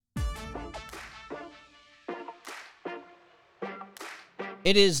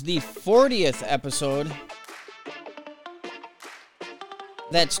It is the 40th episode.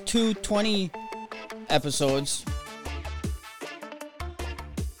 That's 220 episodes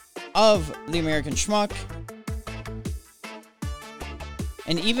of the American Schmuck.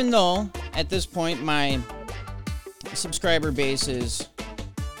 And even though at this point my subscriber base is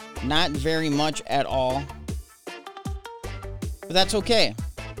not very much at all, but that's okay.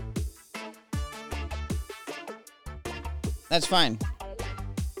 That's fine.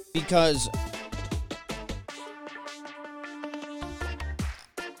 Because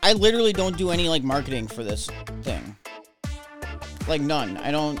I literally don't do any marketing for this thing. None.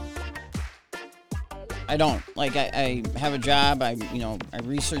 I don't. I have a job. I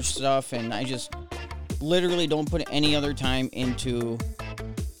research stuff, and I just literally don't put any other time into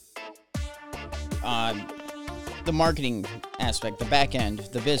the marketing aspect, the back end,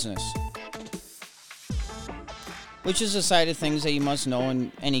 the business. Which is a side of things that you must know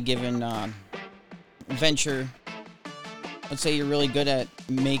in any given venture. Let's say you're really good at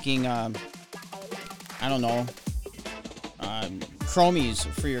making, chromies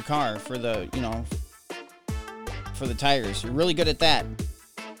for your car, for the tires. You're really good at that.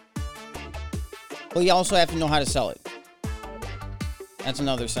 But you also have to know how to sell it. That's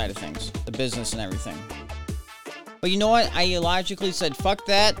another side of things, the business and everything. But you know what? I logically said, fuck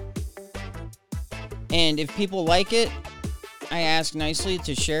that. And if people like it, I ask nicely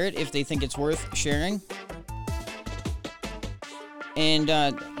to share it if they think it's worth sharing. And,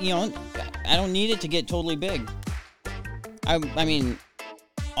 I don't need it to get totally big. I mean,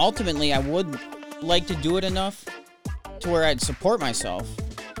 ultimately, I would like to do it enough to where I'd support myself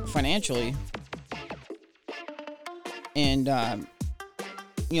financially. And,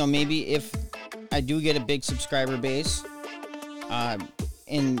 maybe if I do get a big subscriber base,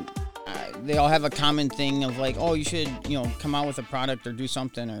 they all have a common thing of you should, come out with a product or do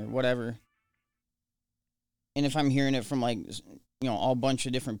something or whatever. And if I'm hearing it from all bunch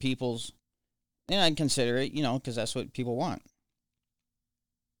of different peoples, then I'd consider it, because that's what people want.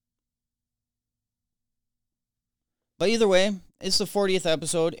 But either way, it's the 40th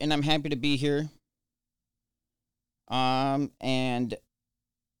episode and I'm happy to be here. And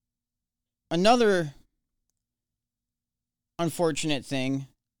another unfortunate thing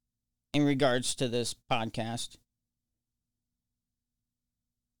in regards to this podcast,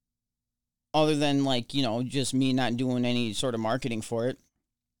 other than just me not doing any sort of marketing for it,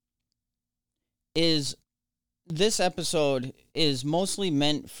 is this episode is mostly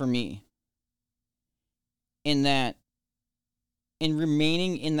meant for me, in that in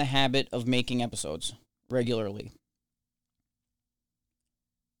remaining in the habit of making episodes regularly.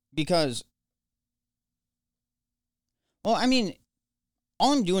 Because, all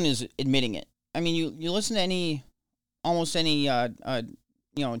I'm doing is admitting it. I mean, you listen to almost any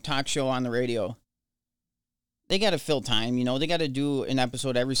talk show on the radio. They got to fill time, they got to do an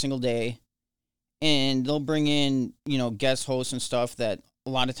episode every single day. And they'll bring in, guest hosts and stuff that a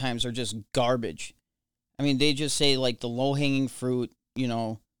lot of times are just garbage. I mean, they just say the low-hanging fruit,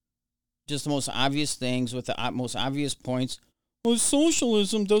 just the most obvious things with the most obvious points. Well,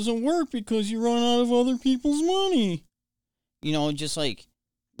 socialism doesn't work because you run out of other people's money. Just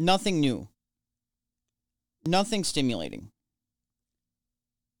nothing new. Nothing stimulating.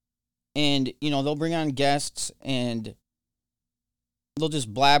 And, they'll bring on guests and they'll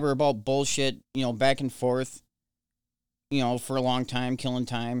just blabber about bullshit, back and forth, for a long time, killing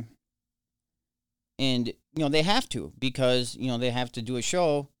time. And, they have to because, they have to do a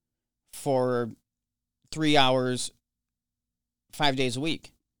show for 3 hours, 5 days a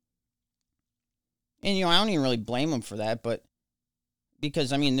week. And, I don't even really blame them for that, but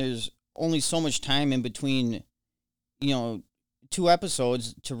because, there's only so much time in between, 2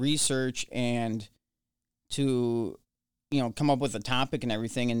 episodes to research and to, come up with a topic and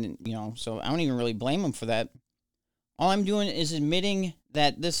everything. And, so I don't even really blame them for that. All I'm doing is admitting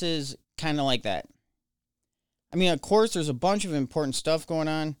that this is kind of like that. Of course, there's a bunch of important stuff going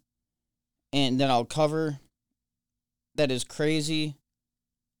on and that I'll cover that is crazy.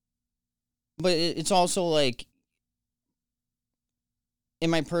 But it's also in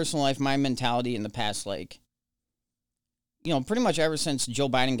my personal life, my mentality in the past, pretty much ever since Joe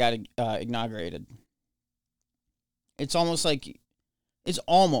Biden got inaugurated. It's almost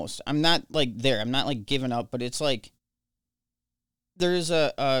I'm not there. I'm not giving up, but it's there's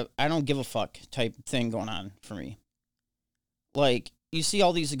a I don't give a fuck type thing going on for me. You see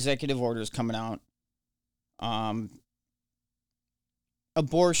all these executive orders coming out.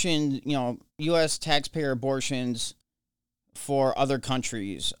 Abortion, U.S. taxpayer abortions for other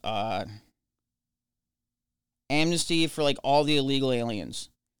countries. amnesty for like all the illegal aliens.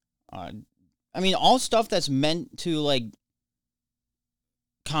 I mean, all stuff that's meant to like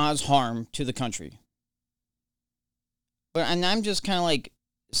cause harm to the country. And I'm just kind of like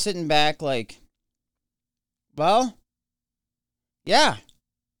sitting back like, well, yeah.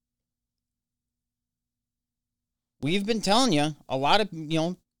 We've been telling you a lot of,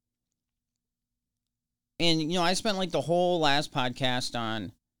 and, I spent like the whole last podcast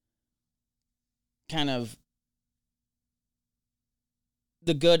on kind of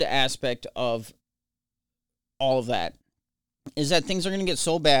the good aspect of all of that is that things are going to get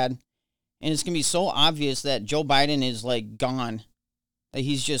so bad and it's going to be so obvious that Joe Biden is like gone, that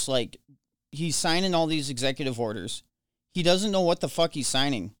he's just like, he's signing all these executive orders. He doesn't know what the fuck he's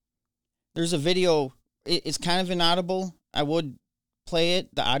signing. There's a video, it's kind of inaudible. I would play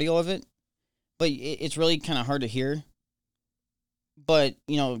it, the audio of it, but it's really kind of hard to hear. But,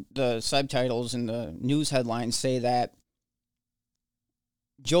 the subtitles and the news headlines say that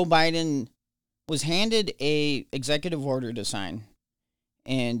Joe Biden was handed a executive order to sign.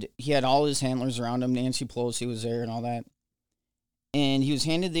 And he had all his handlers around him. Nancy Pelosi was there and all that. And he was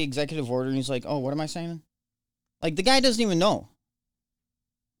handed the executive order and he's like, oh, what am I signing? Like, the guy doesn't even know.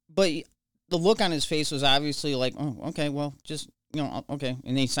 But the look on his face was obviously like, oh, okay, well, just, okay. And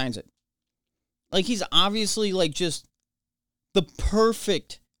then he signs it. Like, he's obviously like just the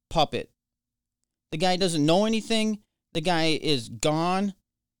perfect puppet. The guy doesn't know anything. The guy is gone.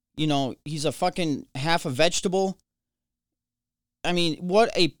 He's a fucking half a vegetable. I mean,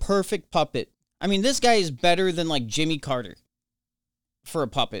 what a perfect puppet. I mean, this guy is better than like Jimmy Carter for a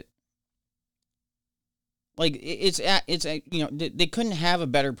puppet. Like, they couldn't have a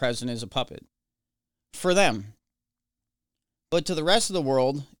better president as a puppet for them. But to the rest of the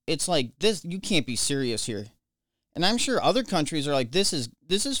world, it's like, this, you can't be serious here. And I'm sure other countries are like, this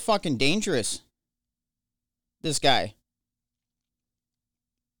is fucking dangerous. This guy.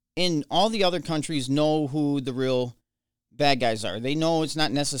 And all the other countries know who the real bad guys are. They know it's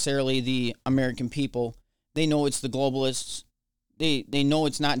not necessarily the American people. They know it's the globalists. They know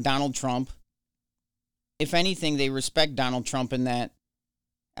it's not Donald Trump. If anything, they respect Donald Trump in that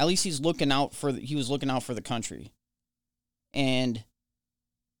at least he was looking out for the country. And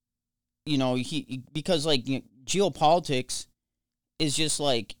because like geopolitics is just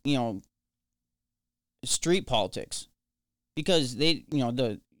like, street politics. Because they,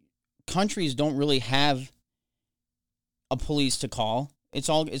 the countries don't really have a police to call. It's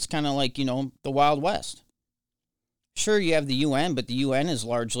kind of like, the Wild West. Sure, you have the UN, but the UN is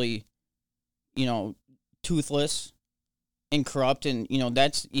largely, toothless and corrupt. And,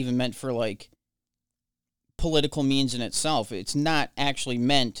 that's even meant for like political means in itself. It's not actually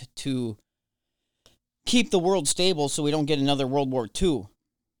meant to keep the world stable so we don't get another World War II.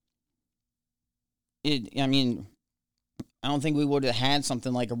 I don't think we would have had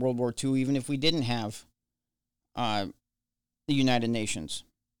something like a World War II even if we didn't have the United Nations,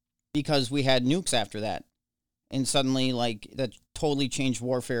 because we had nukes after that. And suddenly, like, that totally changed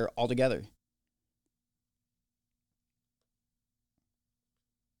warfare altogether.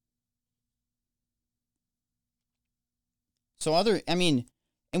 So and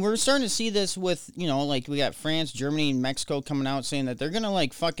we're starting to see this with, like, we got France, Germany, and Mexico coming out saying that they're going to,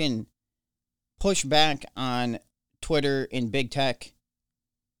 like, fucking push back on Twitter and big tech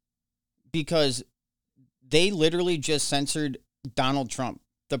because they literally just censored Donald Trump,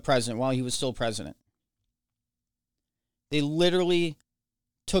 the president, while he was still president. They literally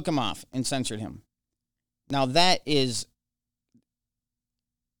took him off and censored him. Now that is,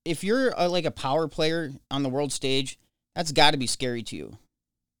 if you're like a power player on the world stage, that's got to be scary to you.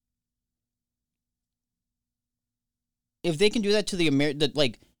 If they can do that to the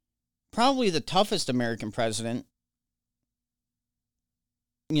probably the toughest American president,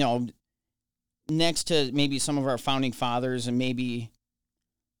 next to maybe some of our founding fathers and maybe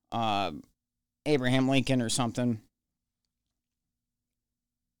Abraham Lincoln or something.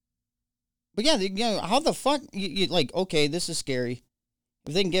 But yeah, how the fuck, you like, okay, this is scary.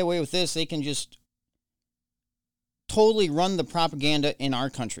 If they can get away with this, they can just totally run the propaganda in our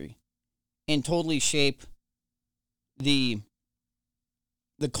country and totally shape the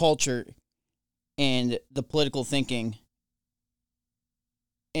culture and the political thinking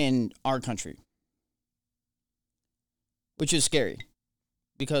in our country. Which is scary.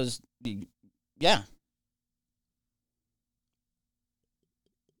 Because, yeah.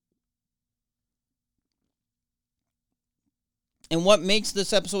 And what makes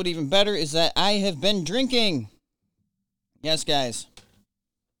this episode even better is that I have been drinking. Yes, guys.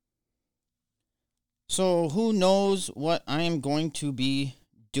 So who knows what I am going to be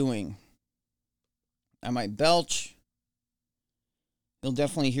doing I might belch. You'll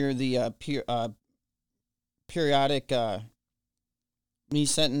definitely hear the periodic me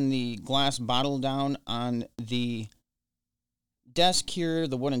setting the glass bottle down on the desk here,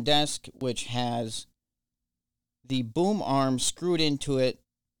 the wooden desk, which has the boom arm screwed into it,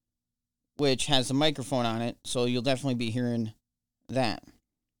 which has the microphone on it. So you'll definitely be hearing that.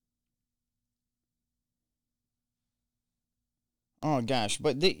 Oh gosh,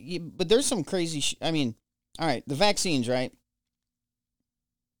 but there's some crazy. I mean, all right, the vaccines, right?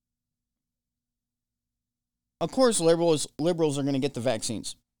 Of course, liberals are going to get the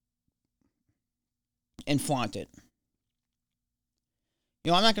vaccines and flaunt it.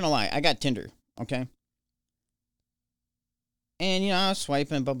 I'm not going to lie. I got Tinder, okay? And, I was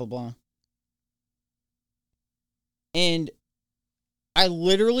swiping, blah, blah, blah. And I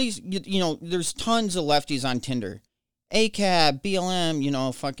literally, there's tons of lefties on Tinder. ACAB,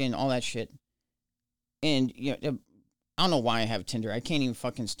 BLM, fucking all that shit. And, I don't know why I have Tinder. I can't even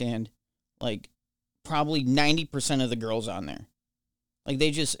fucking stand, probably 90% of the girls on there. Like,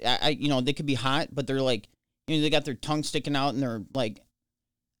 they just, they could be hot, but they're like, they got their tongue sticking out and they're like,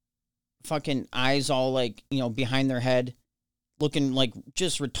 fucking eyes all behind their head, looking like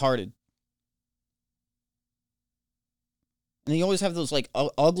just retarded. And they always have those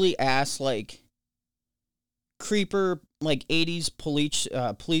ugly ass creeper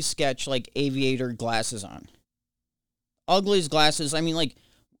 80s police sketch aviator glasses on. Ugliest glasses. I mean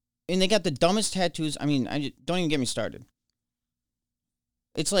and they got the dumbest tattoos. I mean, don't even get me started.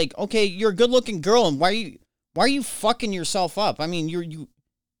 It's like, okay, you're a good-looking girl, and why are you fucking yourself up? I mean, you.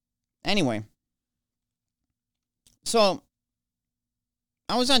 Anyway, so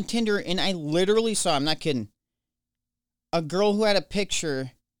I was on Tinder, and I literally saw, I'm not kidding, a girl who had a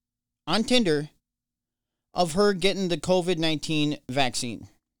picture on Tinder of her getting the COVID-19 vaccine.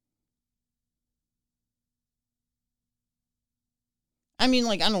 I mean,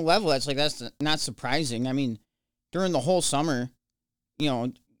 on a level, that's not surprising. I mean, during the whole summer,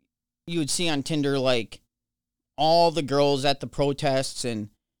 you would see on Tinder, all the girls at the protests, and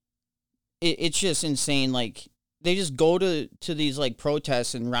it's just insane. They just go to these,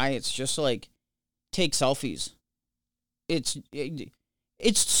 protests and riots just to, take selfies. It's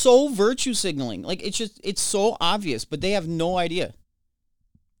so virtue signaling. It's so obvious, but they have no idea.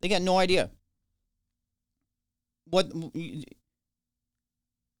 They got no idea. What,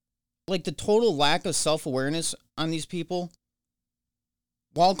 the total lack of self-awareness on these people,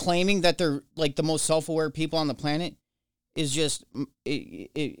 while claiming that they're, the most self-aware people on the planet, is just,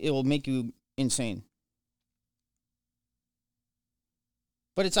 it will make you insane.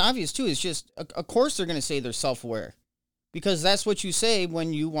 But it's obvious, too. It's just, of course they're going to say they're self-aware. Because that's what you say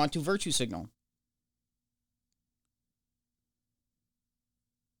when you want to virtue signal.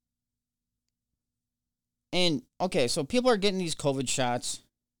 And, okay, so people are getting these COVID shots,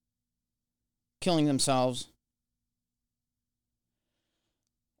 killing themselves.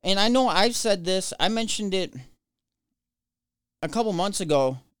 And I know I've said this. I mentioned it a couple months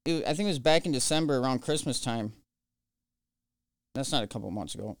ago. I think it was back in December around Christmas time. That's not a couple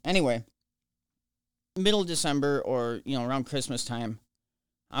months ago. Anyway, middle of December or, around Christmas time,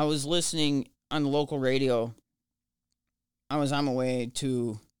 I was listening on the local radio. I was on my way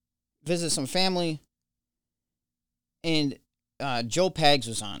to visit some family, and Joe Pags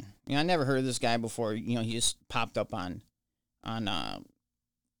was on. I never heard of this guy before. He just popped up on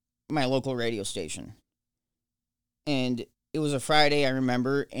my local radio station. And it was a Friday, I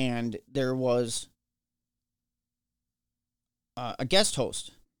remember, and there was a guest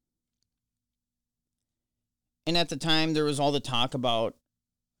host. And at the time, there was all the talk about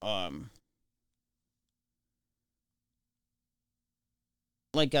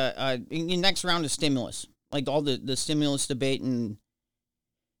next round of stimulus. All the stimulus debate in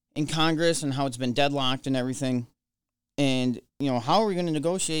Congress and how it's been deadlocked and everything. And, how are we going to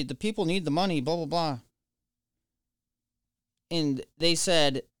negotiate? The people need the money, blah, blah, blah. And they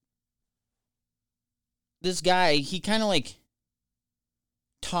said, this guy, he kind of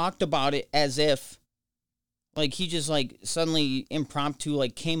talked about it as if he just suddenly impromptu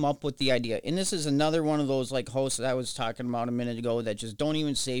came up with the idea. And this is another one of those hosts that I was talking about a minute ago that just don't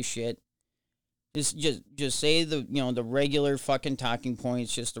even say shit. Just say the the regular fucking talking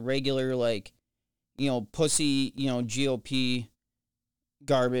points, just the regular pussy, GOP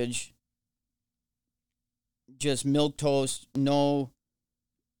garbage. Just milquetoast, no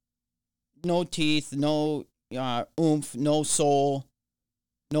teeth, no oomph, no soul,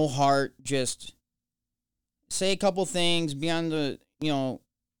 no heart, just say a couple things, be on the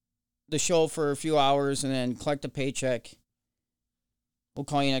show for a few hours, and then collect a paycheck. We'll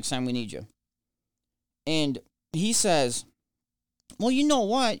call you next time we need you. And he says, well, you know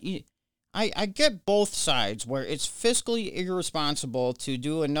what? I get both sides where it's fiscally irresponsible to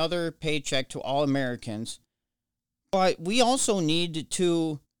do another paycheck to all Americans. But we also need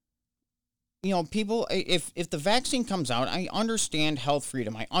to, people, if the vaccine comes out, I understand health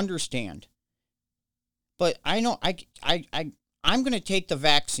freedom. I understand. But I know I'm going to take the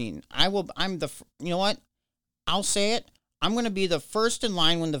vaccine. You know what? I'll say it. I'm going to be the first in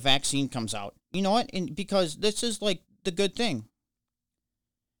line when the vaccine comes out. You know what? And because this is like the good thing.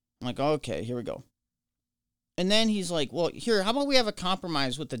 I'm like, okay, here we go. And then he's like, well, here, how about we have a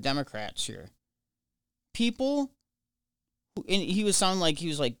compromise with the Democrats here? People, and he was sounding like he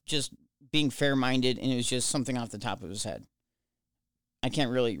was like just being fair-minded, and it was just something off the top of his head. I can't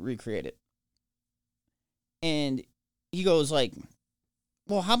really recreate it. And he goes like,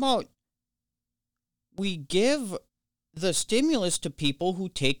 well, how about we give the stimulus to people who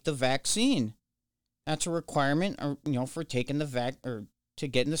take the vaccine? That's a requirement, or for taking the or to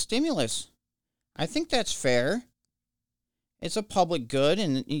getting the stimulus. I think that's fair. It's a public good,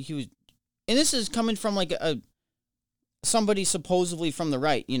 and and this is coming from like somebody supposedly from the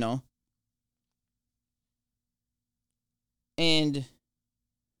right, And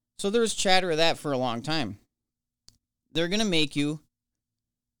so there was chatter of that for a long time. They're going to make you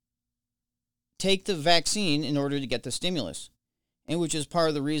take the vaccine in order to get the stimulus, and which is part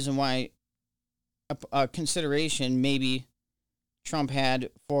of the reason why a consideration maybe Trump had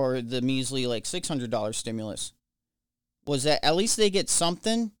for the measly like $600 stimulus was that at least they get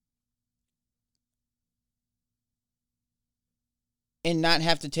something and not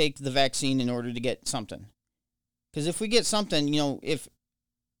have to take the vaccine in order to get something. Because if we get something, if,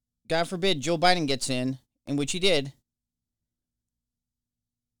 God forbid, Joe Biden gets in which he did,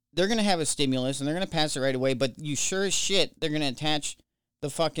 they're going to have a stimulus and they're going to pass it right away, but you sure as shit, they're going to attach the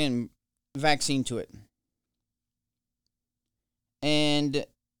fucking vaccine to it. And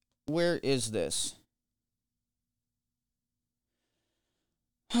where is this?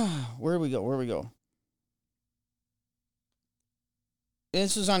 Where do we go?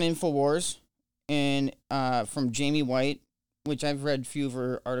 This is on InfoWars, and from Jamie White, which I've read a few of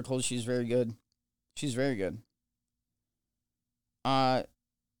her articles. She's very good.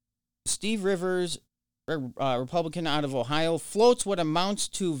 Steve Rivers, Republican out of Ohio, floats what amounts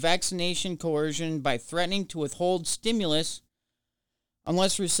to vaccination coercion by threatening to withhold stimulus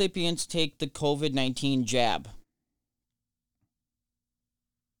unless recipients take the COVID-19 jab.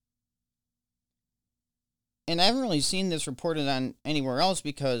 And I haven't really seen this reported on anywhere else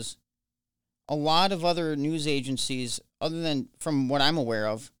because a lot of other news agencies, other than from what I'm aware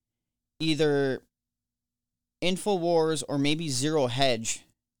of, either InfoWars or maybe Zero Hedge,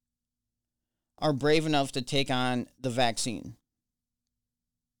 are brave enough to take on the vaccine.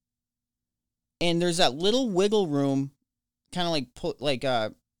 And there's that little wiggle room, kind of like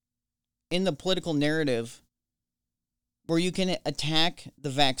in the political narrative, where you can attack the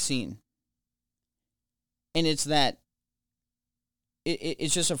vaccine. And it's that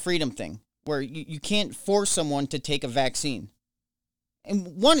it's just a freedom thing where you can't force someone to take a vaccine.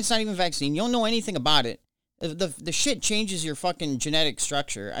 And one, it's not even a vaccine. You don't know anything about it. The shit changes your fucking genetic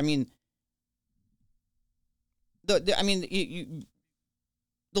structure. I mean, the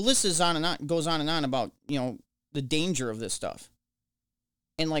list is on and on, goes on and on about, the danger of this stuff.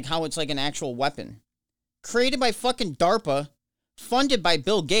 And like how it's like an actual weapon. Created by fucking DARPA, funded by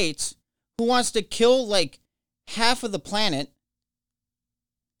Bill Gates, who wants to kill like half of the planet.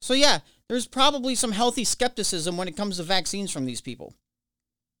 So yeah, there's probably some healthy skepticism when it comes to vaccines from these people.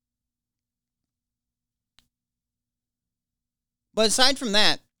 But aside from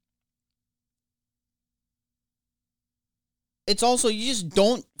that, it's also, you just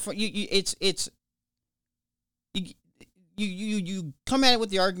don't, you come at it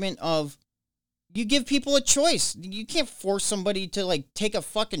with the argument of, you give people a choice. You can't force somebody to like take a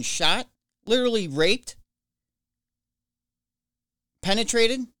fucking shot, literally raped,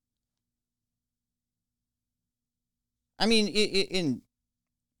 penetrated. I mean,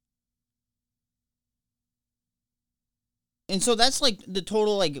 and so that's like the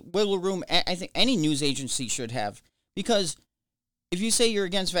total like wiggle room I think any news agency should have. Because if you say you're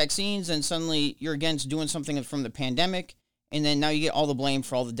against vaccines and suddenly you're against doing something from the pandemic, and then now you get all the blame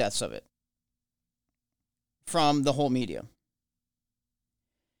for all the deaths of it from the whole media.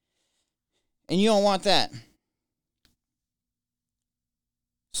 And you don't want that.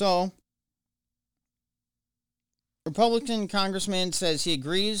 So, Republican congressman says he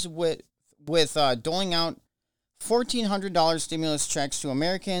agrees with doling out $1,400 stimulus checks to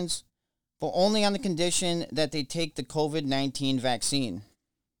Americans, but only on the condition that they take the COVID-19 vaccine.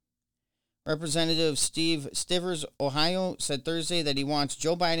 Representative Steve Stivers, Ohio, said Thursday that he wants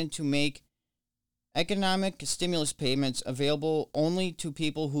Joe Biden to make economic stimulus payments available only to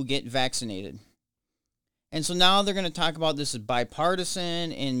people who get vaccinated. And so now they're going to talk about this as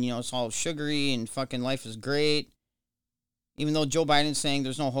bipartisan and, it's all sugary and fucking life is great. Even though Joe Biden's saying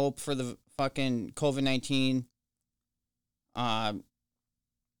there's no hope for the fucking COVID-19,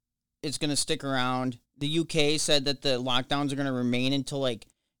 it's going to stick around. The UK said that the lockdowns are going to remain until like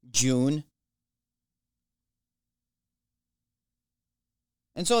June.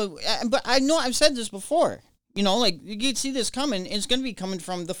 And so, but I know I've said this before, you can see this coming. It's going to be coming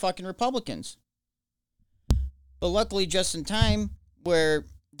from the fucking Republicans. But luckily, just in time, where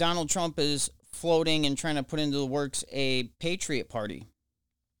Donald Trump is floating and trying to put into the works a Patriot Party.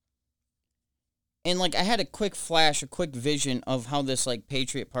 And, I had a quick vision of how this,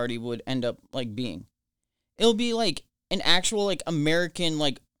 Patriot Party would end up, being. It'll be, an actual, American,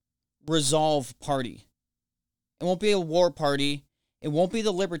 resolve party. It won't be a war party. It won't be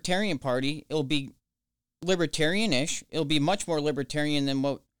the Libertarian Party. It'll be libertarian-ish. It'll be much more libertarian than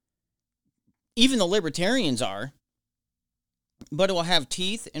what even the libertarians are. But it will have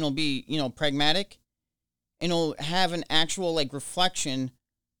teeth, and it'll be, pragmatic. And it'll have an actual, reflection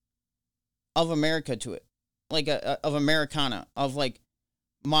of America to it. Of Americana. Of,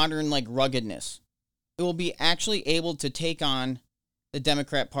 modern, ruggedness. It will be actually able to take on the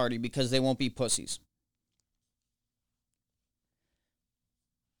Democrat Party because they won't be pussies.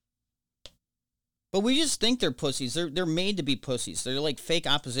 But we just think they're pussies. They're made to be pussies. They're like fake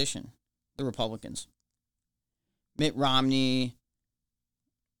opposition, the Republicans. Mitt Romney,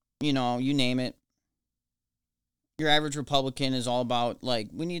 you name it. Your average Republican is all about,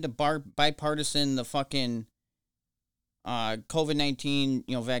 we need to bipartisan the fucking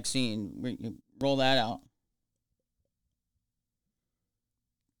COVID-19, vaccine. Roll that out.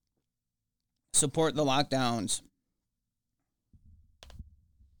 Support the lockdowns.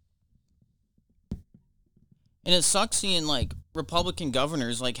 And it sucks seeing, Republican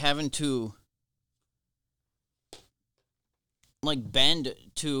governors, having to, bend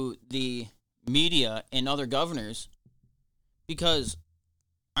to the media and other governors. Because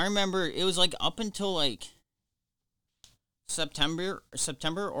I remember it was, up until, September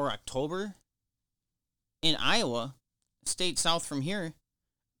or October in Iowa, a state south from here.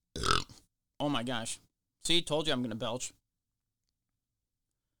 Oh, my gosh. See, told you I'm going to belch.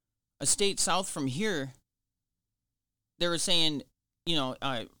 A state south from here, they were saying,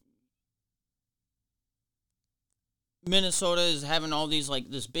 Minnesota is having all these,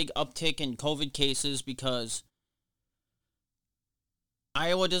 this big uptick in COVID cases because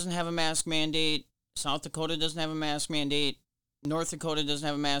Iowa doesn't have a mask mandate, South Dakota doesn't have a mask mandate, North Dakota doesn't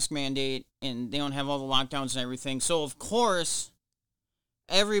have a mask mandate, and they don't have all the lockdowns and everything. So, of course,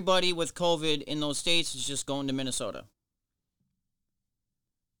 everybody with COVID in those states is just going to Minnesota.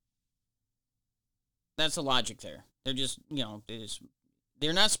 That's the logic there. They're just,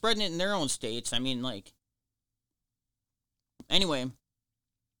 they're not spreading it in their own states. I mean, anyway.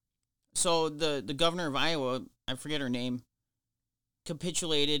 So the governor of Iowa, I forget her name,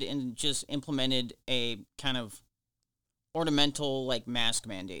 capitulated and just implemented a kind of ornamental, mask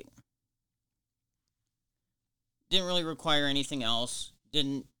mandate. Didn't really require anything else.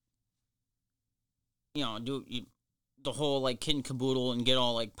 Didn't, do the whole, kid and caboodle and get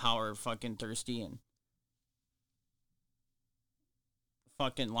all, power fucking thirsty and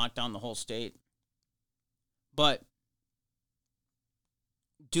fucking lock down the whole state. But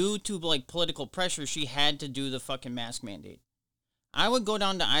due to political pressure, she had to do the fucking mask mandate. I would go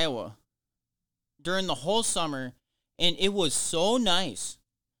down to Iowa during the whole summer, and it was so nice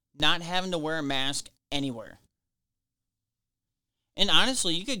not having to wear a mask anywhere. And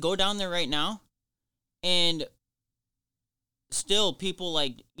honestly, you could go down there right now, and still people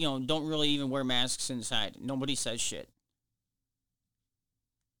don't really even wear masks inside. Nobody says shit.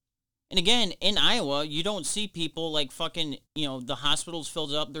 And again, in Iowa, you don't see people fucking, the hospital's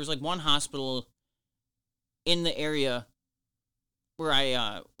filled up. There's one hospital in the area where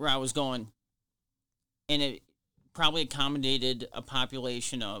I was going, and it probably accommodated a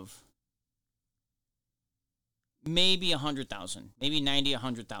population of maybe 100,000, maybe 90,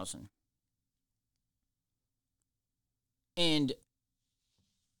 100,000. And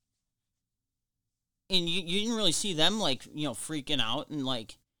you didn't really see them freaking out and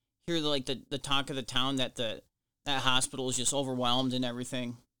hear the talk of the town that that hospital is just overwhelmed and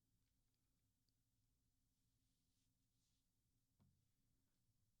everything.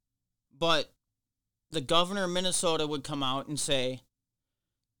 But the governor of Minnesota would come out and say,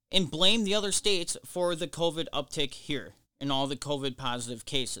 and blame the other states for the COVID uptick here and all the COVID positive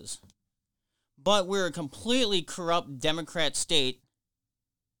cases. But we're a completely corrupt Democrat state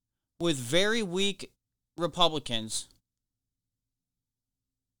with very weak Republicans.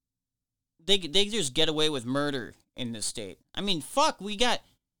 They just get away with murder in this state. I mean, fuck, we got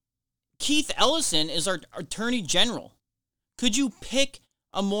Keith Ellison is our attorney general. Could you pick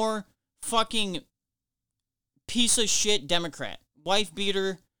a more fucking piece of shit Democrat? Wife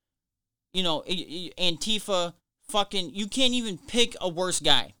beater, Antifa, fucking, you can't even pick a worse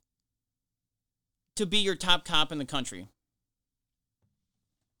guy to be your top cop in the country.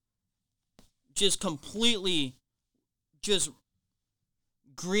 Just completely, just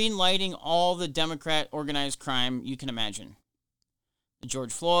green lighting all the Democrat organized crime you can imagine. The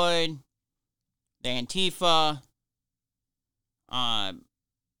George Floyd, the Antifa,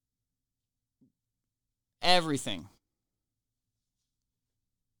 everything.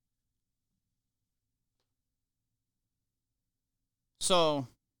 So,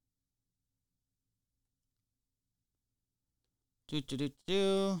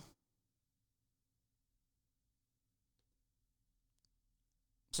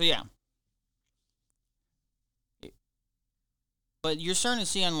 So yeah. But you're starting to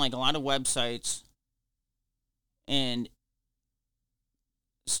see on like a lot of websites and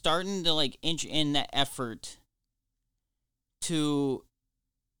starting to like inch in that effort to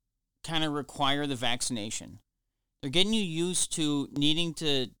kind of require the vaccination. They're getting you used to needing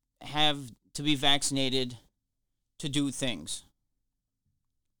to have to be vaccinated to do things.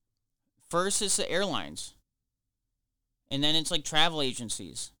 First, it's the airlines. And then it's like travel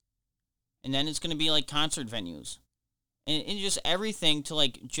agencies. And then it's going to be like concert venues. And just everything to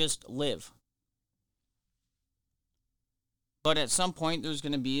like just live. But at some point, there's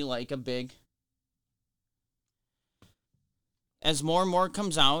going to be like a big... As more and more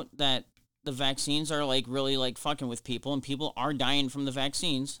comes out that the vaccines are like really like fucking with people and people are dying from the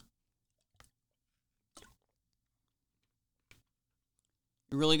vaccines,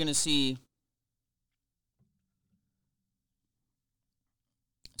 you're really going to see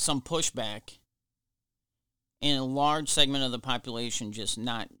some pushback and a large segment of the population just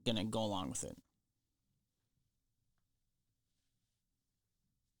not going to go along with it.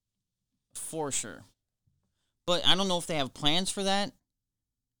 For sure. But I don't know if they have plans for that.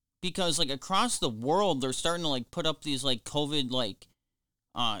 Because, like, across the world, they're starting to, like, put up these, like, COVID, like,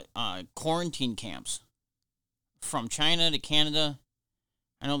 quarantine camps. From China to Canada.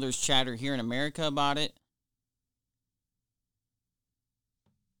 I know there's chatter here in America about it.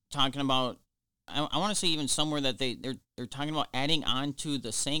 Talking about, I want to say even somewhere that they're talking about adding on to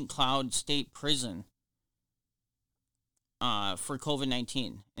the St. Cloud State Prison for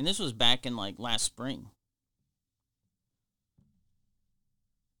COVID-19. And this was back in, like, last spring.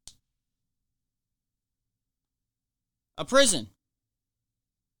 A prison.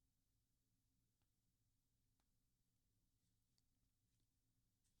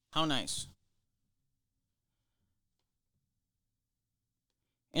 How nice.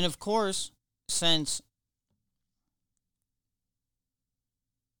 And of course, since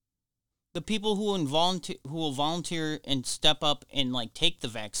the people who will volunteer and step up and like take the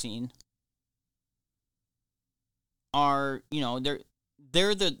vaccine are,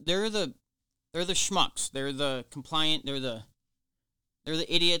 they're the schmucks. They're the compliant. They're the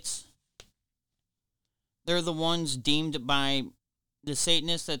idiots. They're the ones deemed by the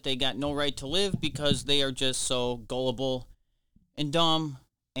Satanists that they got no right to live because they are just so gullible and dumb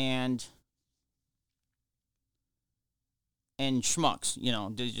and schmucks.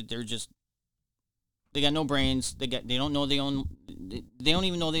 They're just, they got no brains. They don't know they don't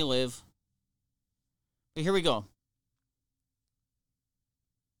even know they live. But here we go.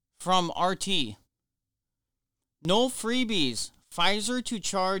 From RT. No freebies. Pfizer to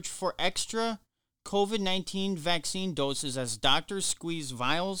charge for extra COVID-19 vaccine doses as doctors squeeze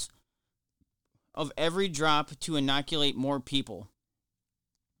vials of every drop to inoculate more people.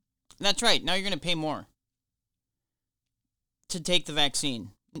 That's right. Now you're going to pay more to take the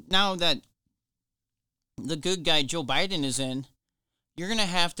vaccine. Now that the good guy Joe Biden is in, you're going to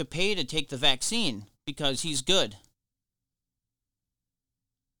have to pay to take the vaccine because he's good.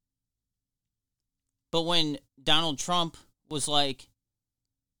 But when Donald Trump was like,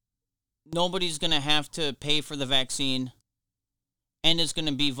 nobody's going to have to pay for the vaccine and it's going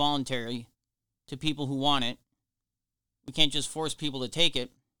to be voluntary to people who want it. We can't just force people to take it.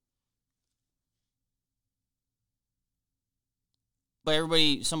 But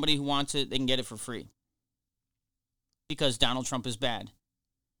somebody who wants it, they can get it for free. Because Donald Trump is bad.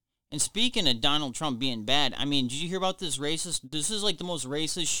 And speaking of Donald Trump being bad, I mean, did you hear about this racist? This is like the most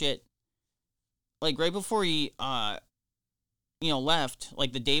racist shit. Like right before he, left,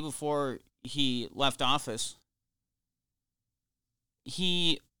 like the day before he left office,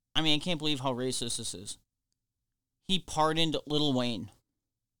 I can't believe how racist this is. He pardoned Lil Wayne.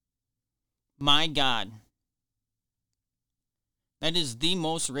 My God. That is the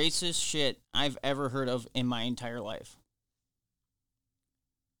most racist shit I've ever heard of in my entire life.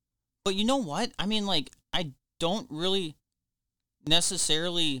 But you know what? I don't really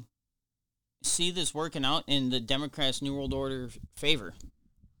necessarily see this working out in the Democrats' New World Order favor.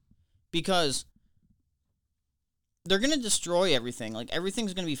 Because they're going to destroy everything. Like,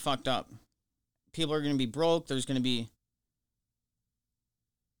 everything's going to be fucked up. People are going to be broke. There's going to be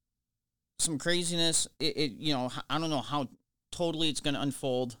some craziness. I don't know how totally it's going to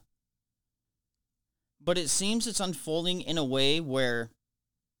unfold. But it seems it's unfolding in a way where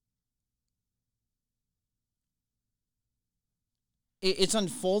it's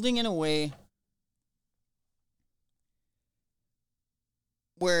unfolding in a way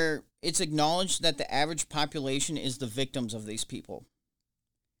where it's acknowledged that the average population is the victims of these people.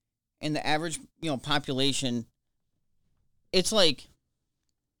 And the average, population, it's like,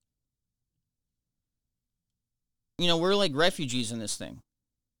 we're like refugees in this thing.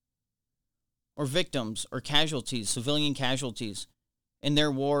 Or victims, or casualties, civilian casualties in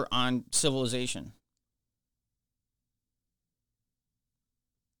their war on civilization.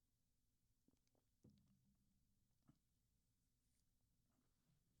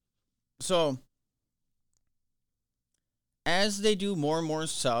 So, as they do more and more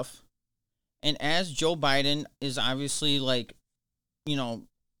stuff, and as Joe Biden is obviously got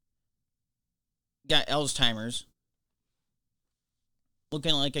Alzheimer's,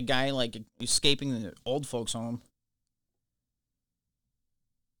 looking like a guy escaping the old folks' home.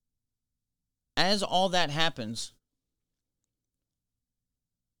 As all that happens,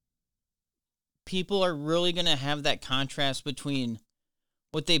 people are really going to have that contrast between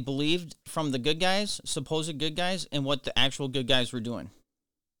what they believed from the good guys, supposed good guys, and what the actual good guys were doing.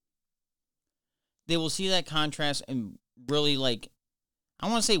 They will see that contrast and really, I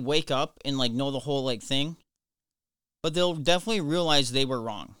want to say wake up and, know the whole, thing. But they'll definitely realize they were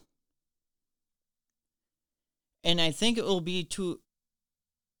wrong. And I think it will be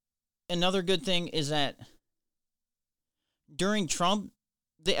another good thing is that during Trump,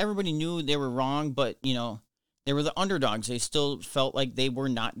 everybody knew they were wrong, but, they were the underdogs. They still felt like they were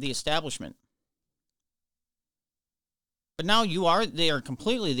not the establishment. But now they are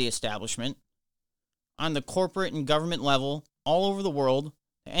completely the establishment on the corporate and government level, all over the world,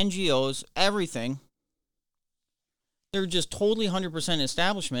 the NGOs, everything. They're just totally 100%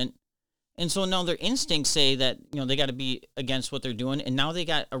 establishment. And so now their instincts say that, they got to be against what they're doing. And now they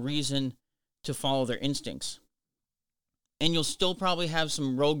got a reason to follow their instincts. And you'll still probably have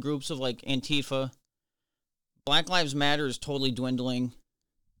some rogue groups of Antifa. Black Lives Matter is totally dwindling.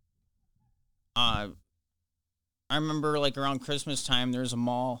 I remember around Christmas time, there's a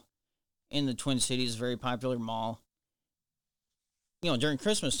mall in the Twin Cities, a very popular mall. During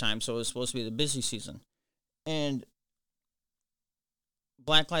Christmas time, so it was supposed to be the busy season. And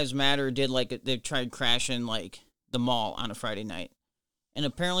Black Lives Matter did they tried crashing the mall on a Friday night. And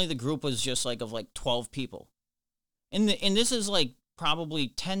apparently the group was just of 12 people. And this is probably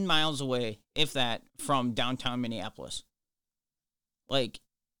 10 miles away, if that, from downtown Minneapolis. It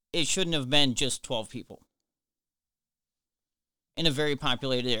shouldn't have been just 12 people. In a very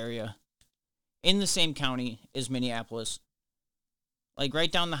populated area. In the same county as Minneapolis.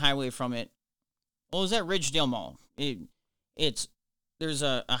 Right down the highway from it. Well, it was at Ridgedale Mall. There's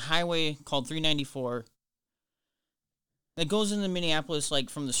a highway called 394 that goes into Minneapolis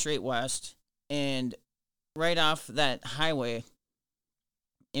from the straight west. And right off that highway,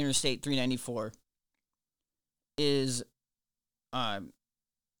 Interstate 394, is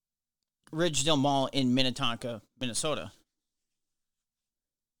Ridgedale Mall in Minnetonka, Minnesota.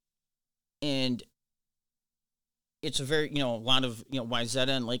 And it's a very, a lot of, Wayzata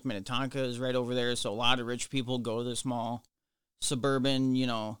and Lake Minnetonka is right over there. So a lot of rich people go to this mall. Suburban,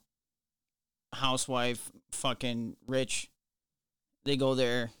 housewife, fucking rich. They go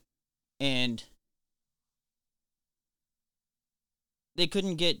there and they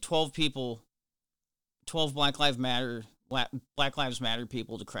couldn't get 12 people, 12 Black Lives Matter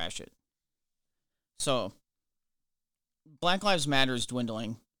people to crash it. So Black Lives Matter is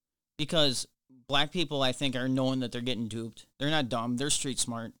dwindling because black people, I think, are knowing that they're getting duped. They're not dumb. They're street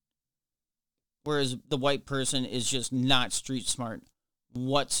smart. Whereas the white person is just not street smart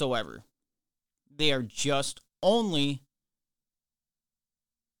whatsoever. They are just only...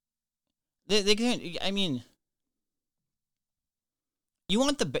 They can't... You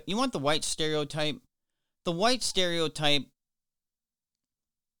want the white stereotype? The white stereotype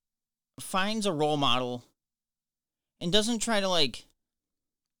finds a role model and doesn't try to like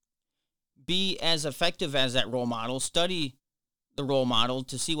be as effective as that role model, study the role model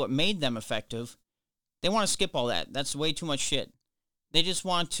to see what made them effective. They want to skip all that. That's way too much shit. They just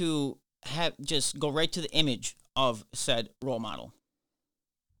want to just go right to the image of said role model.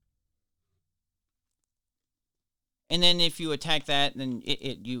 And then if you attack that, then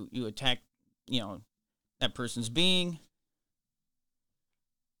you attack, that person's being,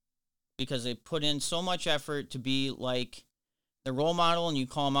 because they put in so much effort to be like their role model, and you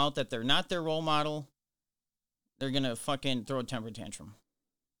call them out that they're not their role model, they're going to fucking throw a temper tantrum.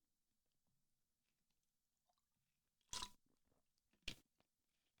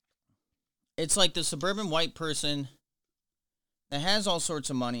 It's like the suburban white person that has all sorts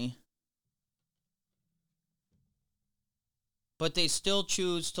of money, but they still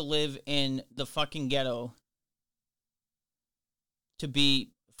choose to live in the fucking ghetto to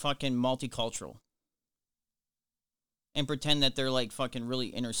be fucking multicultural and pretend that they're like fucking really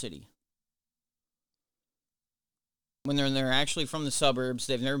inner city. When they're actually from the suburbs,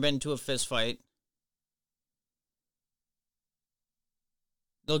 they've never been to a fist fight.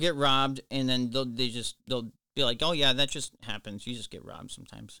 They'll get robbed, and then they'll be like, oh yeah, that just happens. You just get robbed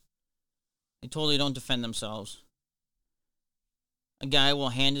sometimes. They totally don't defend themselves. A guy will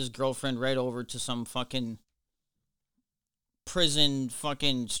hand his girlfriend right over to some fucking prison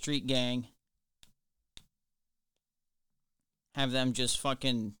fucking street gang. Have them just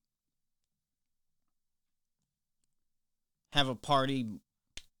fucking have a party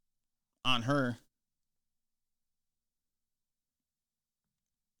on her.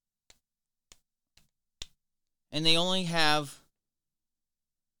 And the only time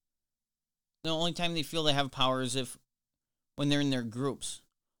they feel they have power is when they're in their groups.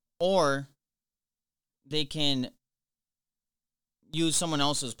 Or they can use someone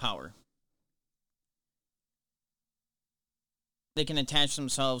else's power. They can attach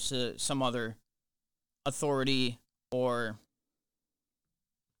themselves to some other authority or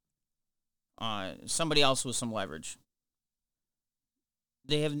somebody else with some leverage.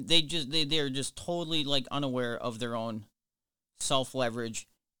 They're just totally like unaware of their own self-leverage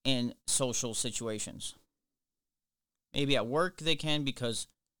in social situations. Maybe at work they can, because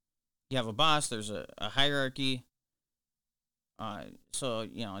you have a boss, there's a hierarchy. So,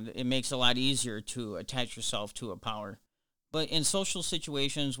 it makes it a lot easier to attach yourself to a power. But in social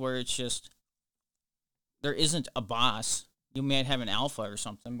situations where it's just, there isn't a boss, you might have an alpha or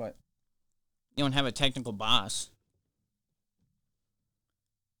something, but you don't have a technical boss.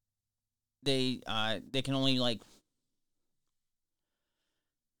 They can only like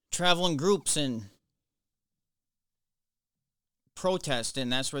travel in groups and protest,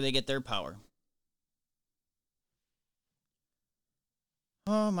 and that's where they get their power.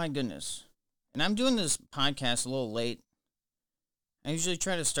 Oh my goodness. And I'm doing this podcast a little late. I usually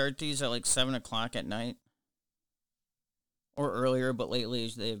try to start these at like 7 o'clock at night. Or earlier, but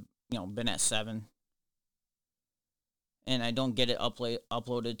lately they've, been at 7. And I don't get it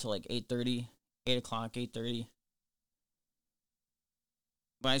uploaded till like 8:30, 8 o'clock, 8:30.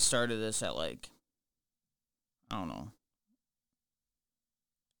 But I started this at like, I don't know,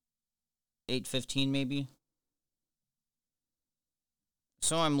 8:15 maybe.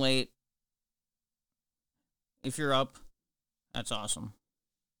 So I'm late. If you're up, that's awesome.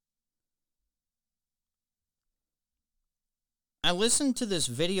 I listened to this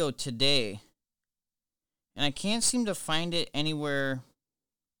video today, and I can't seem to find it anywhere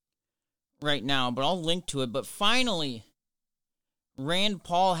right now, but I'll link to it. But finally, Rand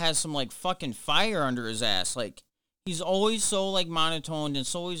Paul has some like fucking fire under his ass. Like, he's always so like monotone, and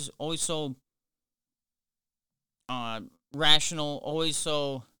so always so rational, always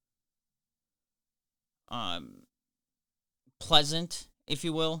so pleasant, if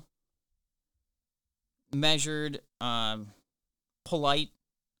you will, measured, polite.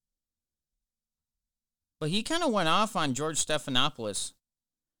 But he kind of went off on George Stephanopoulos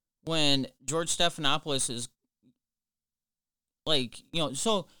when George Stephanopoulos is like,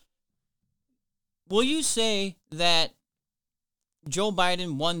 so will you say that Joe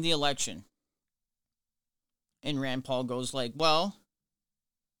Biden won the election? And Rand Paul goes like, well,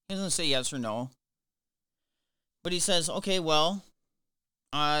 he doesn't say yes or no. But he says, okay, well,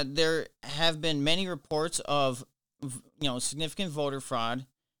 there have been many reports of, significant voter fraud.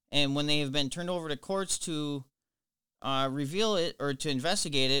 And when they have been turned over to courts to reveal it or to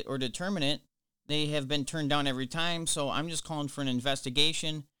investigate it or determine it, they have been turned down every time. So I'm just calling for an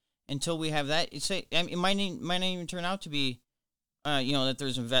investigation until we have that. It might not even turn out to be, that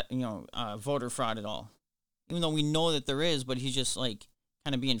there's voter fraud at all, even though we know that there is. But he's just like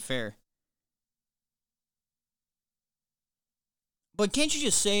kind of being fair. but can't you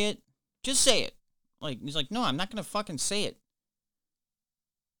just say it? Just say it. Like, he's like, no, I'm not going to fucking say it.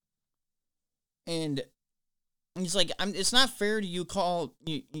 And he's like, it's not fair to you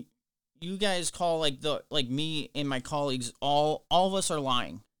you guys call like me and my colleagues, all of us are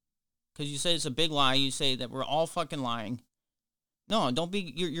lying. Because you say it's a big lie. You say that we're all fucking lying. No, don't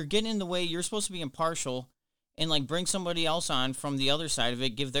be, you're getting in the way. You're supposed to be impartial and like bring somebody else on from the other side of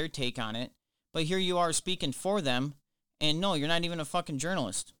it, give their take on it. But here you are speaking for them. And no, you're not even a fucking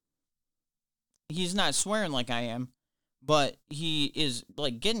journalist. He's not swearing like I am, but he is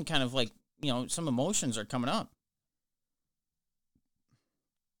like getting kind of like, some emotions are coming up.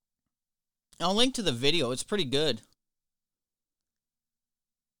 I'll link to the video. It's pretty good.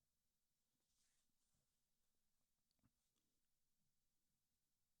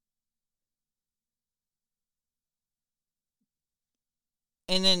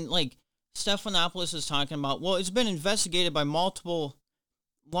 And then, like, Stephanopoulos is talking about, well, it's been investigated by multiple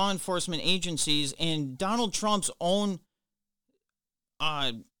law enforcement agencies, and Donald Trump's own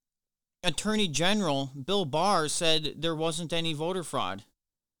Attorney General, Bill Barr, said there wasn't any voter fraud.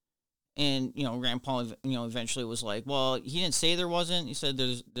 And, Rand Paul, eventually was like, well, he didn't say there wasn't. He said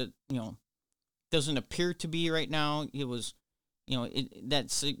doesn't appear to be right now. It was,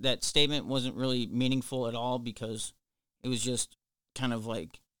 that statement wasn't really meaningful at all because it was just kind of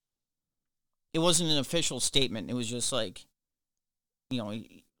like, it wasn't an official statement. It was just like,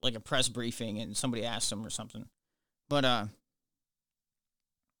 like a press briefing and somebody asked him or something. But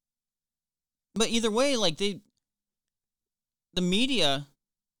either way, like the media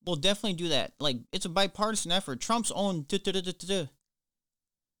will definitely do that. Like, it's a bipartisan effort. Trump's own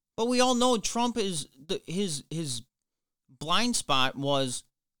But we all know Trump is his blind spot was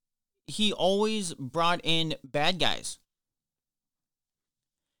he always brought in bad guys.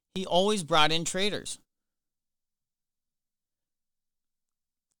 He always brought in traitors.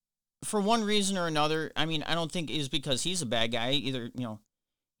 For one reason or another, I mean, I don't think it's because he's a bad guy. Either,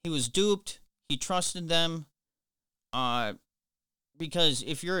 he was duped, he trusted them. Because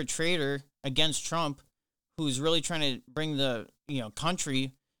if you're a traitor against Trump, who's really trying to bring the,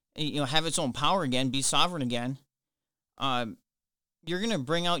 country, have its own power again, be sovereign again, you're going to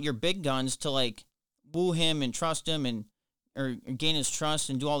bring out your big guns to, like, woo him and trust him or gain his trust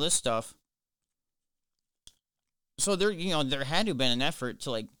and do all this stuff. So there had to have been an effort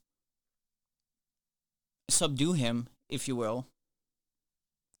to, like, subdue him, if you will.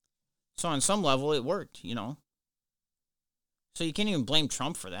 So on some level, it worked, So you can't even blame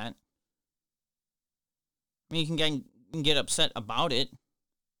Trump for that. I mean, you can get upset about it.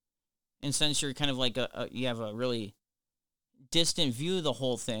 And since you're kind of like you have a really distant view of the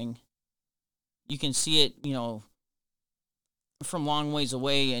whole thing, you can see it, from long ways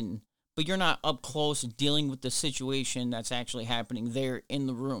away, but you're not up close dealing with the situation that's actually happening there in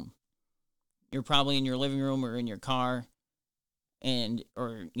the room. You're probably in your living room or in your car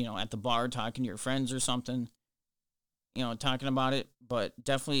or at the bar talking to your friends or something, talking about it. But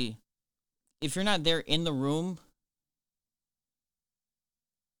definitely, if you're not there in the room,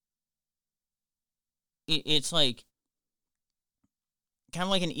 it's like kind of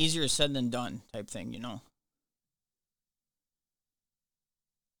like an easier said than done type thing,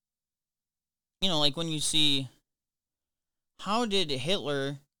 like when you see, how did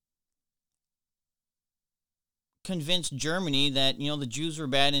Hitler convince Germany that, the Jews were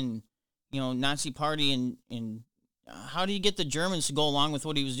bad and, Nazi party and how do you get the Germans to go along with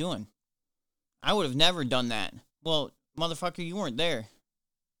what he was doing? I would have never done that. Well, motherfucker, you weren't there.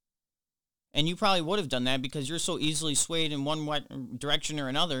 And you probably would have done that because you're so easily swayed in one direction or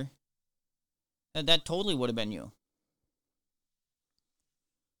another that totally would have been you.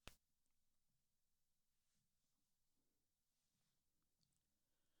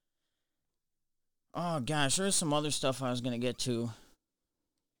 Oh, gosh, there's some other stuff I was going to get to.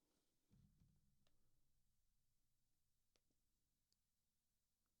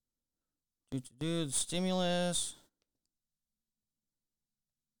 Dude, stimulus.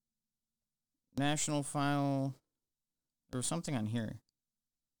 National file. There was something on here.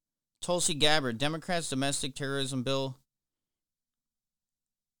 Tulsi Gabbard, Democrats' domestic terrorism bill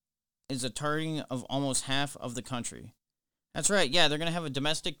is a targeting of almost half of the country. That's right. Yeah, they're going to have a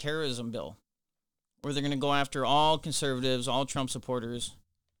domestic terrorism bill where they're going to go after all conservatives, all Trump supporters.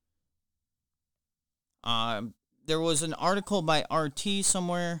 There was an article by RT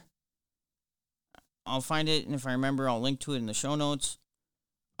somewhere. I'll find it, and if I remember, I'll link to it in the show notes,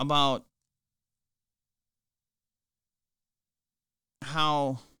 about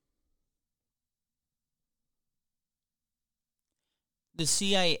how the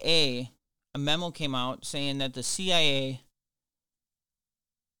CIA, a memo came out saying that the CIA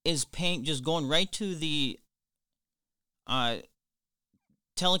is paying, just going right to the uh,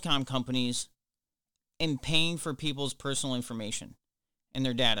 telecom companies and paying for people's personal information and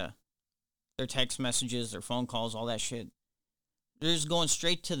their data, their text messages, their phone calls, all that shit. They're just going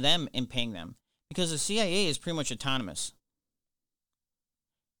straight to them and paying them because the CIA is pretty much autonomous.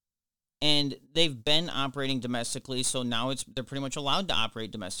 And they've been operating domestically, so now they're pretty much allowed to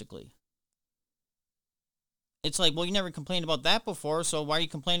operate domestically. It's like, well, you never complained about that before, so why are you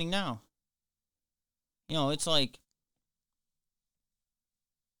complaining now? It's like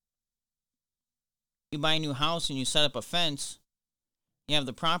you buy a new house and you set up a fence. You have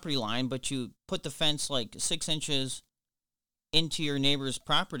the property line, but you put the fence like 6 inches into your neighbor's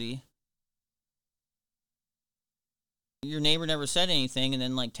property. Your neighbor never said anything, and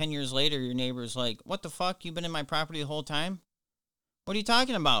then like 10 years later, your neighbor's like, what the fuck? You've been in my property the whole time? What are you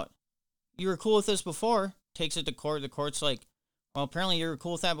talking about? You were cool with this before. Takes it to court. The court's like, well, apparently you were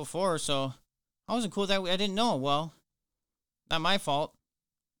cool with that before, so I wasn't cool with that. I didn't know. Well, not my fault.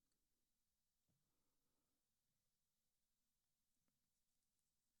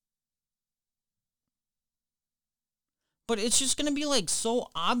 But it's just going to be like so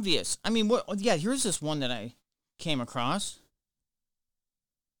obvious. I mean, here's this one that I came across.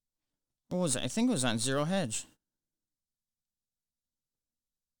 What was it? I think it was on Zero Hedge.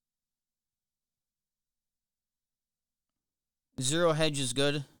 Zero Hedge is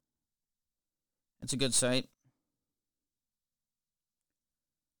good. It's a good site.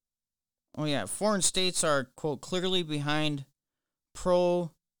 Oh, yeah. Foreign states are, quote, clearly behind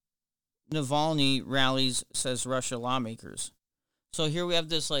pro-Navalny rallies, says Russia lawmakers. So here we have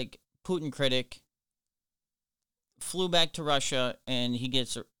this, like, Putin critic flew back to Russia, and he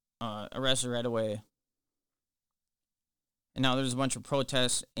gets arrested right away. And now there's a bunch of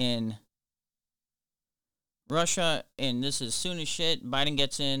protests in Russia, and this is soon as shit. Biden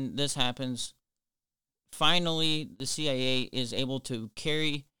gets in, this happens. Finally, the CIA is able to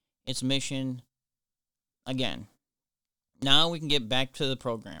carry its mission again. Now we can get back to the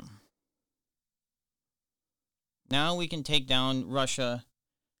program. Now we can take down Russia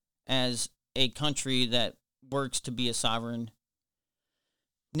as a country that works to be a sovereign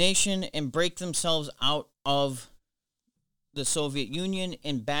nation and break themselves out of the Soviet Union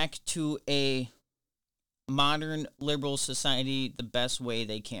and back to a modern liberal society the best way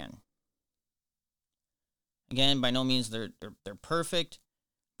they can. Again, by no means they're perfect,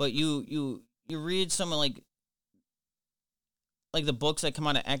 but you read some of like the books that come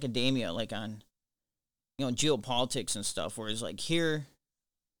out of academia, like on geopolitics and stuff, where it's like here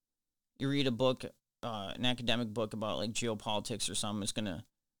you read a book, an academic book about like geopolitics or something. It's gonna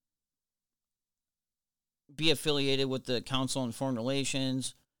be affiliated with the Council on Foreign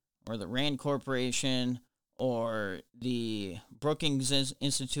Relations or the Rand Corporation or the Brookings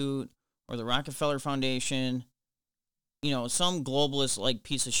Institute or the Rockefeller Foundation, some globalist like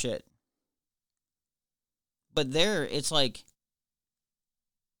piece of shit. But there, it's like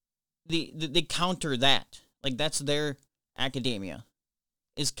they counter that. Like that's their academia,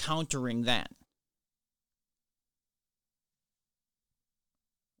 is countering that.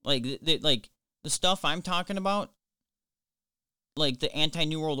 Like the stuff I'm talking about, like the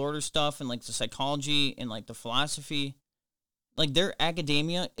anti-New World Order stuff and like the psychology and like the philosophy, like their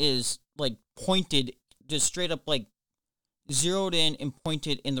academia is like pointed, just straight up like zeroed in and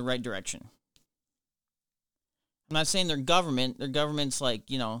pointed in the right direction. I'm not saying their government's like,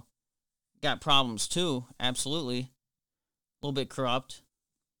 got problems too, absolutely. A little bit corrupt.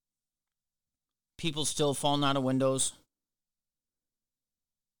 People still falling out of windows.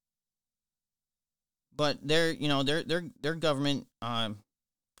 But their government,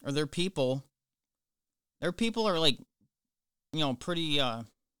 or their people are like, pretty,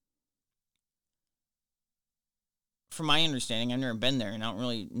 from my understanding, I've never been there and I don't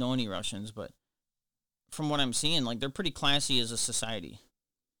really know any Russians, but from what I'm seeing, like they're pretty classy as a society.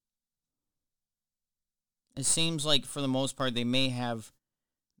 It seems like for the most part they may have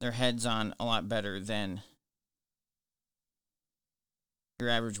their heads on a lot better than your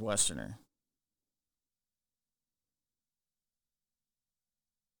average Westerner.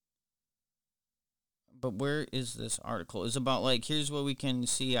 But where is this article? It's about like, here's what we can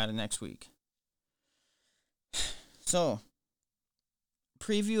see out of next week. So,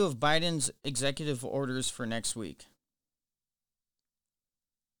 preview of Biden's executive orders for next week.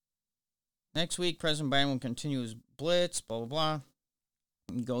 Next week, President Biden will continue his blitz, blah, blah, blah.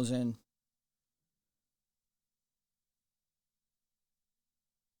 He goes in.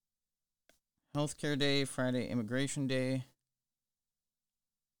 Healthcare Day, Friday, Immigration Day.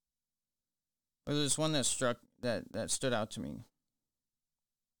 But there's one that stood out to me.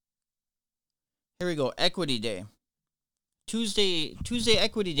 Here we go. Equity Day. Tuesday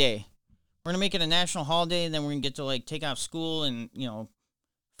Equity Day. We're gonna make it a national holiday, and then we're gonna get to like take off school and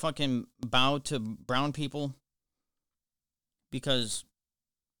fucking bow to brown people because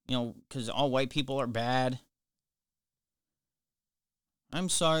all white people are bad. I'm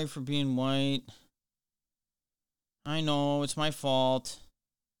sorry for being white. I know it's my fault.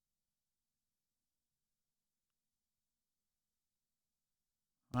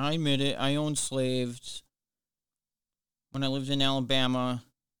 I admit it. I owned slaves when I lived in Alabama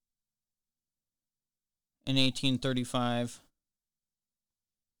in 1835.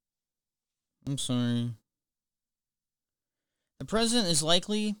 I'm sorry. The president is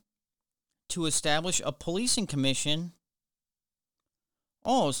likely to establish a policing commission.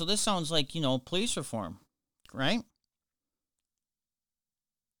 Oh, so this sounds like, police reform, right?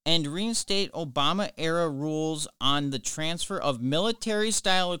 And reinstate Obama-era rules on the transfer of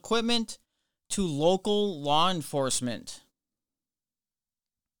military-style equipment to local law enforcement.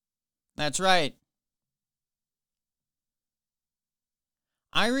 That's right.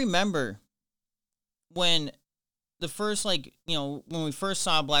 I remember when the first, when we first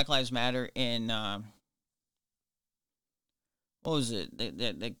saw Black Lives Matter in, what was it?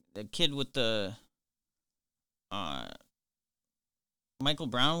 The kid with the, Michael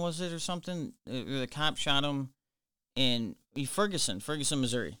Brown, was it, or something? The cop shot him in Ferguson,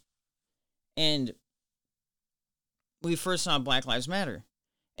 Missouri. And we first saw Black Lives Matter.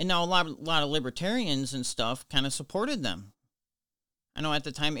 And now a lot of libertarians and stuff kind of supported them. I know at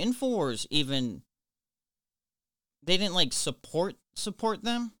the time InfoWars even, they didn't support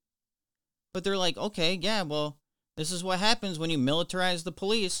them. But they're like, okay, yeah, well, this is what happens when you militarize the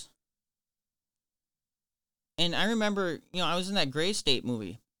police. And I remember, I was in that Gray State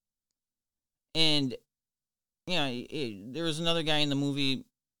movie. And, there was another guy in the movie,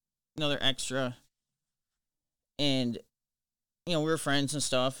 another extra. And, we were friends and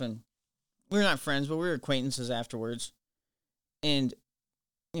stuff. And we were not friends, but we were acquaintances afterwards. And,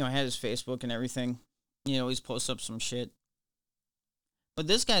 I had his Facebook and everything. He's posts up some shit. But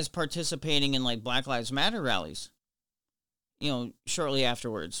this guy's participating in, Black Lives Matter rallies. Shortly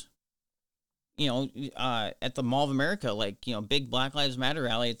afterwards. At the Mall of America, big Black Lives Matter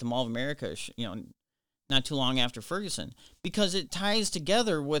rally at the Mall of America, not too long after Ferguson. Because it ties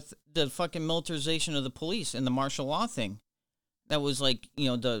together with the fucking militarization of the police and the martial law thing. That was,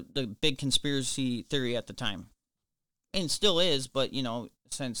 the big conspiracy theory at the time. And still is, but,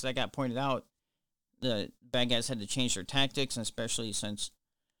 since that got pointed out, the bad guys had to change their tactics, and especially since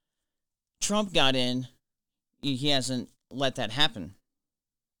Trump got in, he hasn't let that happen.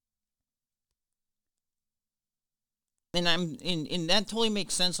 And and that totally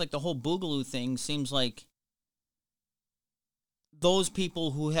makes sense. The whole Boogaloo thing seems like those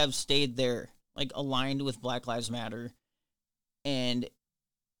people who have stayed there, aligned with Black Lives Matter. And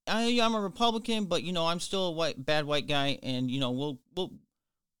I'm a Republican, but I'm still a bad white guy, and we'll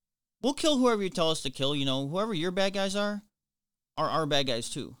kill whoever you tell us to kill. Whoever your bad guys are our bad guys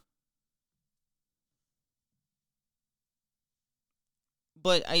too.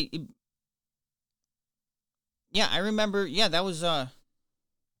 But I remember, that was, I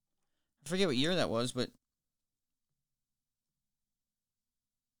forget what year that was, but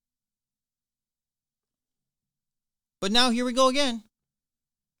now here we go again.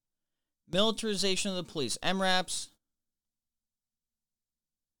 Militarization of the police, MRAPs.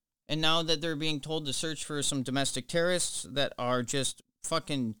 And now that they're being told to search for some domestic terrorists that are just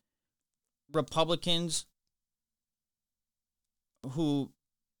fucking Republicans who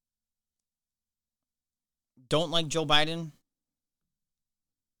don't like Joe Biden,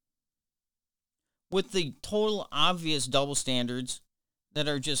 with the total obvious double standards that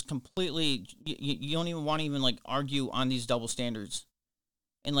are just completely, you don't even want to even argue on these double standards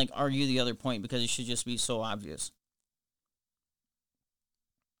and argue the other point, because it should just be so obvious.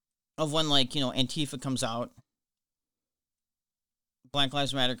 Of when Antifa comes out, Black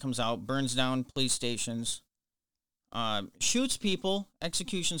Lives Matter comes out, burns down police stations, shoots people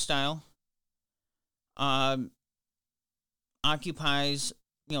execution style, occupies,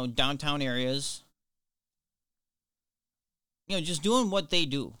 downtown areas, just doing what they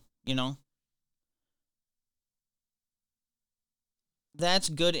do, That's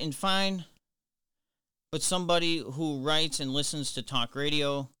good and fine, but somebody who writes and listens to talk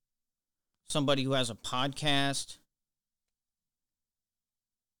radio, somebody who has a podcast,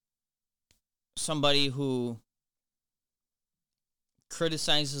 somebody who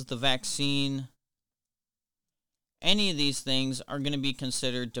criticizes the vaccine, any of these things are going to be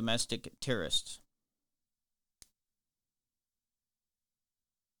considered domestic terrorists.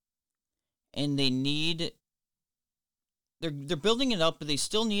 and they're building it up, but they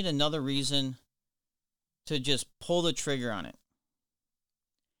still need another reason to just pull the trigger on it.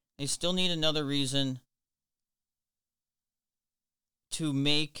 They still need another reason to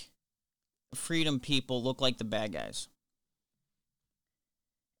make freedom people look like the bad guys.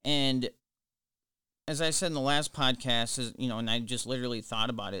 And as I said in the last podcast, and I just literally thought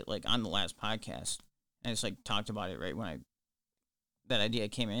about it like on the last podcast. I just like talked about it right when that idea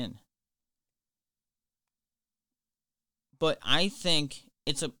came in. But I think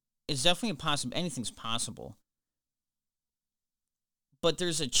it's definitely a possible. Anything's possible. But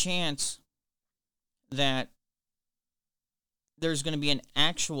there's a chance that there's going to be an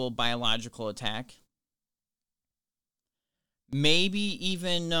actual biological attack. Maybe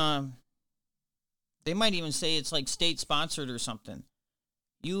even, they might even say it's like state-sponsored or something.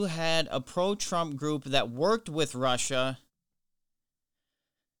 You had a pro-Trump group that worked with Russia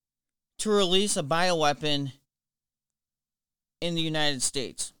to release a bioweapon in the United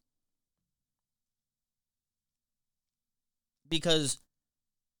States. Because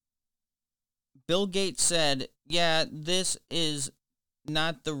Bill Gates said, yeah, this is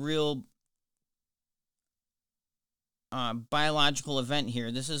not the real biological event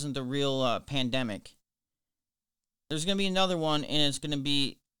here. This isn't the real pandemic. There's going to be another one, and it's going to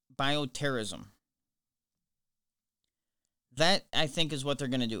be bioterrorism. That, I think, is what they're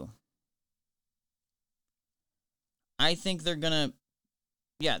going to do. I think they're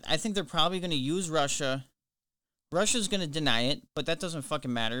probably going to use Russia. Russia's going to deny it, but that doesn't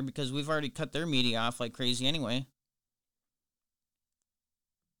fucking matter because we've already cut their media off like crazy anyway.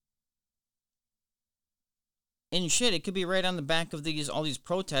 And shit, it could be right on the back of all these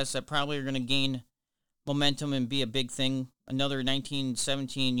protests that probably are going to gain momentum and be a big thing. Another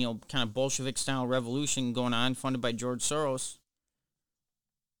 1917, kind of Bolshevik-style revolution going on, funded by George Soros.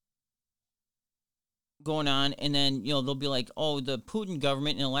 Going on, and then, they'll be like, oh, the Putin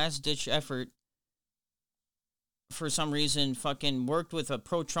government in a last-ditch effort for some reason fucking worked with a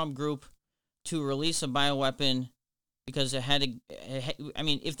pro-Trump group to release a bioweapon because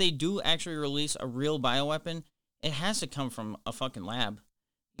if they do actually release a real bioweapon, it has to come from a fucking lab,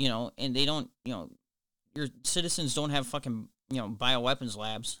 and they don't, your citizens don't have fucking, bioweapons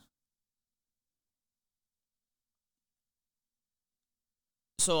labs.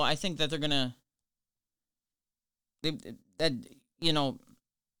 So I think that they're gonna,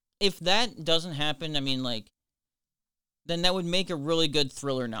 if that doesn't happen, then that would make a really good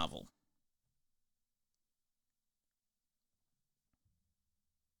thriller novel.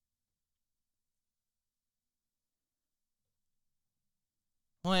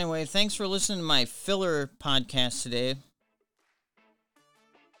 Well, anyway, thanks for listening to my filler podcast today.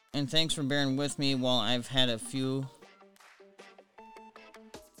 And thanks for bearing with me while I've had a few.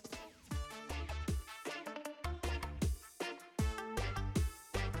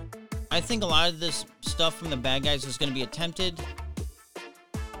 I think a lot of this stuff from the bad guys is going to be attempted,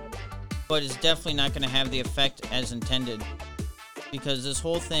 but it's definitely not going to have the effect as intended, because this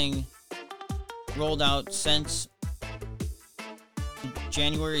whole thing rolled out since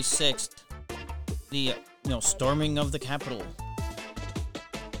January 6th, the storming of the Capitol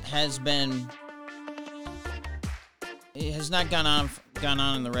has not gone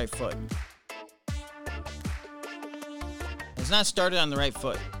on in the right foot. It's not started on the right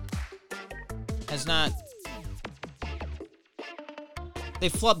foot. They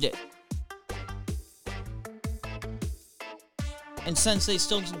flubbed it. And since they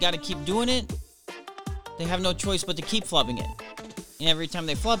still got to keep doing it, they have no choice but to keep flubbing it. And every time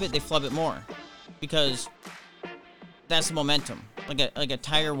they flub it more. Because that's the momentum. Like a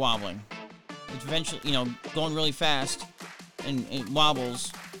tire wobbling. It's eventually, going really fast, and it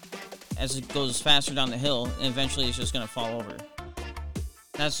wobbles as it goes faster down the hill, and eventually it's just going to fall over.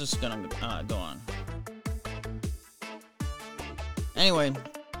 That's just going to go on. Anyway,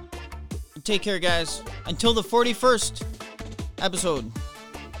 take care, guys. Until the 41st episode,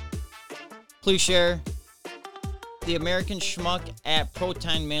 please share the American Schmuck at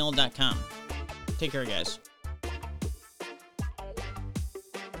protonmail.com. Take care, guys.